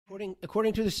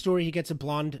According to the story, he gets a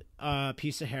blonde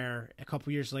piece of hair. A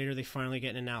couple years later, they finally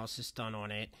get an analysis done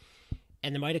on it,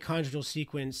 and the mitochondrial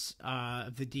sequence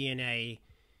of the DNA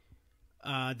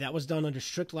that was done under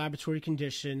strict laboratory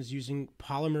conditions using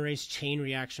polymerase chain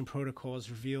reaction protocols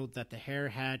revealed that the hair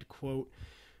had, quote,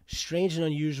 strange and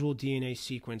unusual DNA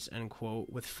sequence, end quote,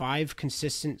 with 5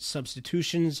 consistent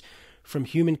substitutions from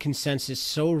human consensus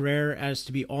so rare as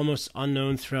to be almost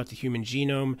unknown throughout the human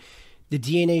genome. The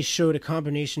DNA showed a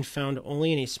combination found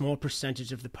only in a small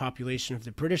percentage of the population of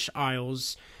the British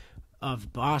Isles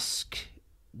of Basque,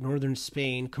 northern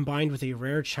Spain, combined with a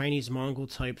rare Chinese Mongol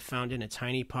type found in a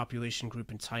tiny population group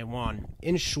in Taiwan.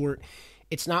 In short,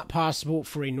 it's not possible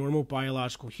for a normal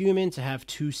biological human to have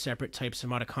 2 separate types of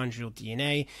mitochondrial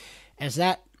DNA, as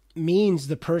that means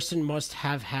the person must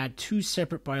have had 2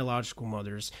 separate biological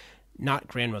mothers, not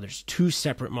grandmothers, 2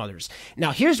 separate mothers.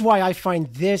 Now, here's why I find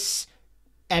this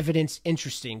evidence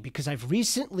interesting, because I've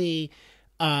recently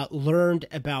learned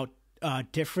about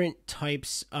different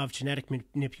types of genetic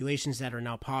manipulations that are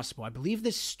now possible. I believe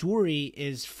this story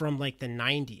is from like the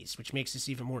 90s, which makes this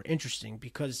even more interesting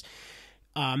because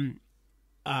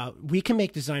we can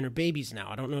make designer babies now.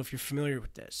 I don't know if you're familiar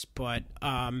with this, but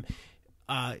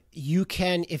you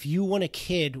can, if you want a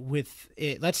kid with,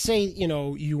 let's say,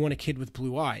 you want a kid with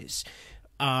blue eyes,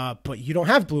 but you don't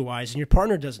have blue eyes and your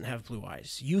partner doesn't have blue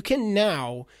eyes. You can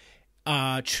now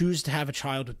choose to have a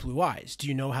child with blue eyes. Do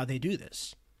you know how they do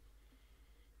this?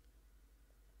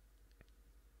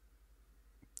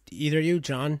 Either you,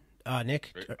 John,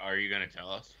 Nick? Are you going to tell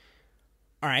us?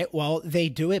 All right. Well, they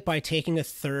do it by taking a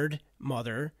third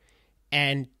mother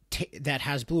and that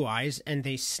has blue eyes, and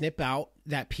they snip out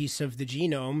that piece of the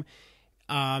genome,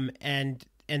 and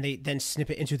they then snip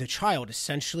it into the child,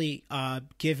 essentially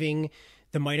giving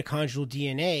the mitochondrial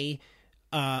DNA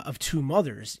of 2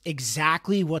 mothers.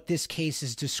 Exactly what this case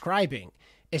is describing.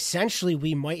 Essentially,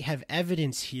 we might have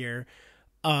evidence here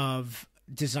of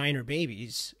designer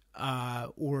babies,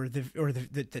 or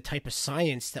the type of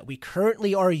science that we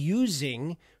currently are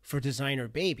using for designer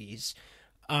babies,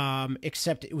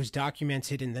 except it was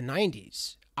documented in the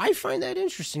 90s. I find that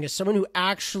interesting as someone who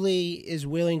actually is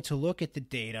willing to look at the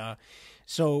data.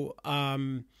 So,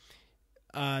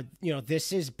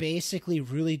 this is basically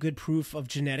really good proof of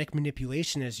genetic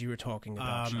manipulation, as you were talking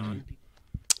about, Sean.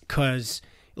 Because,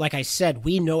 like I said,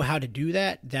 we know how to do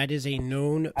that. That is a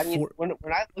known. I mean, when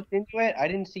I looked into it, I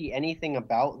didn't see anything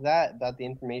about that, about the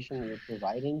information that you're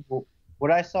providing.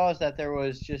 What I saw is that there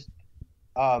was just,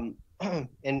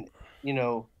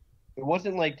 it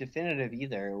wasn't like definitive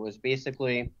either. It was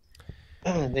basically,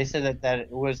 they said that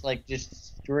it was like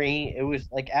just strange. It was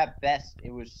like, at best,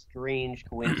 it was strange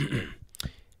coincidence.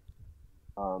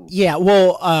 Yeah,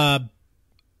 well,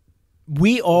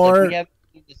 we are. Like we have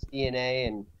this DNA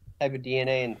and type of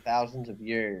DNA in thousands of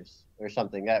years or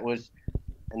something. That was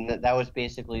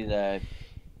basically the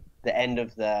end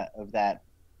of that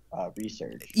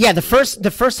research. Yeah, the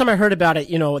first time I heard about it,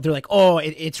 they're like, oh,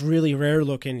 it's really rare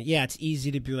looking. Yeah, it's easy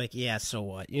to be like, yeah, so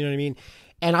what? You know what I mean?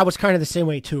 And I was kind of the same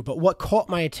way too. But what caught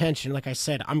my attention, like I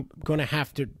said, I'm going to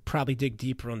have to probably dig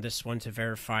deeper on this one to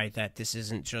verify that this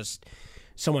isn't just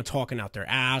someone talking out their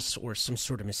ass or some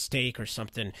sort of mistake or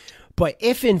something. But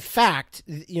if in fact,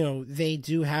 they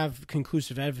do have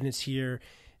conclusive evidence here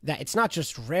that it's not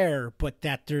just rare, but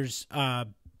that there's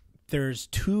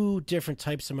 2 different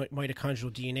types of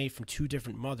mitochondrial DNA from 2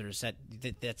 different mothers,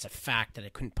 that's a fact, that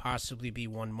it couldn't possibly be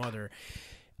one mother.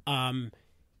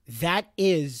 That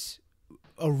is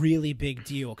a really big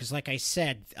deal because, like I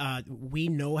said, we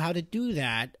know how to do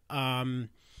that.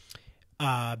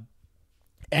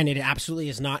 And it absolutely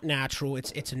is not natural.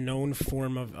 It's a known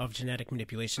form of genetic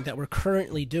manipulation that we're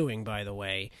currently doing, by the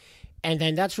way. And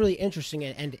then that's really interesting.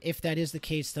 And if that is the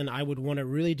case, then I would want to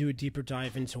really do a deeper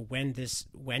dive into when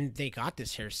they got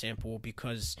this hair sample,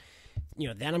 because,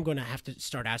 then I'm going to have to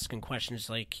start asking questions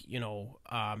like,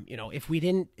 if we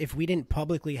didn't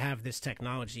publicly have this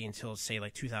technology until, say,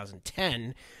 like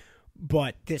 2010,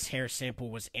 but this hair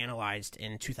sample was analyzed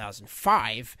in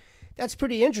 2005. That's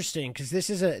pretty interesting because this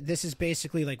is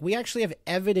basically like we actually have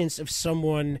evidence of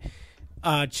someone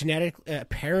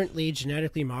apparently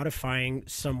genetically modifying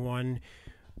someone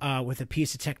with a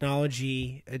piece of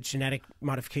technology, a genetic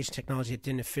modification technology that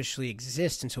didn't officially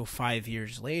exist until 5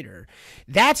 years later.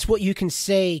 That's what you can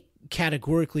say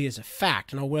categorically as a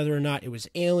fact. Now, whether or not it was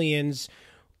aliens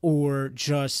or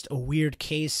just a weird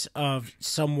case of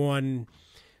someone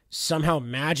somehow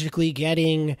magically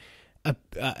getting a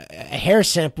hair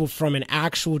sample from an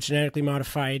actual genetically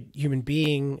modified human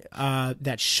being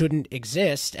that shouldn't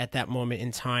exist at that moment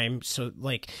in time. So,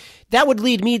 like, that would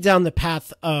lead me down the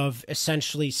path of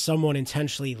essentially someone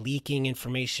intentionally leaking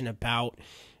information about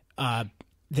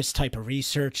this type of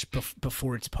research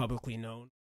before it's publicly known.